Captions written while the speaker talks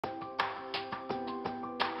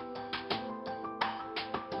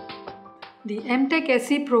The MTech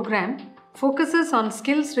SE program focuses on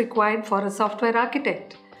skills required for a software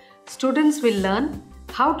architect. Students will learn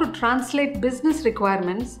how to translate business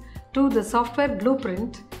requirements to the software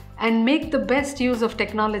blueprint and make the best use of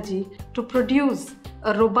technology to produce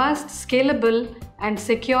a robust, scalable, and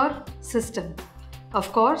secure system.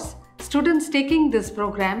 Of course, students taking this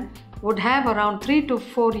program would have around 3 to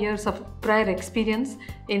 4 years of prior experience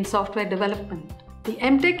in software development. The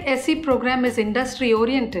MTech SE program is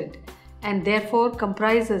industry-oriented and therefore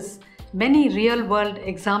comprises many real-world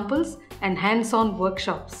examples and hands-on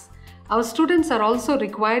workshops. Our students are also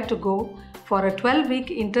required to go for a 12-week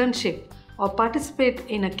internship or participate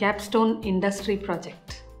in a capstone industry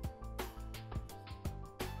project.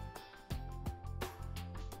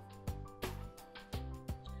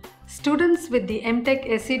 Students with the MTech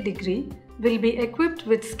SE degree will be equipped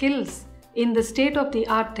with skills in the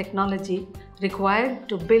state-of-the-art technology required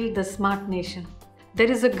to build the smart nation. There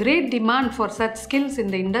is a great demand for such skills in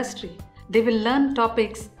the industry. They will learn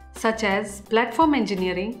topics such as platform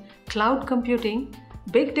engineering, cloud computing,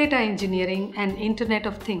 big data engineering, and Internet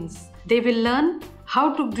of Things. They will learn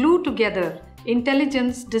how to glue together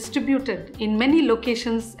intelligence distributed in many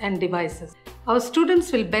locations and devices. Our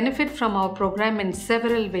students will benefit from our program in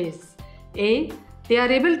several ways. A. They are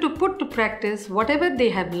able to put to practice whatever they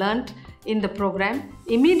have learnt in the program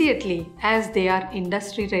immediately as they are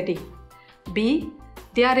industry ready. B.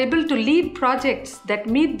 They are able to lead projects that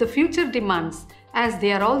meet the future demands as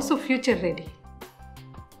they are also future ready.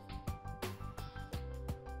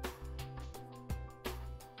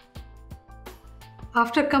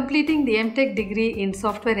 After completing the MTech degree in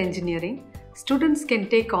software engineering, students can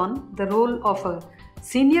take on the role of a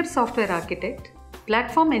senior software architect,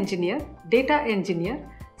 platform engineer, data engineer,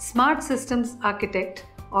 smart systems architect,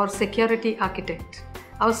 or security architect.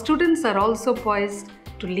 Our students are also poised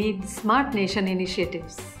to lead smart nation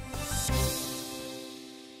initiatives.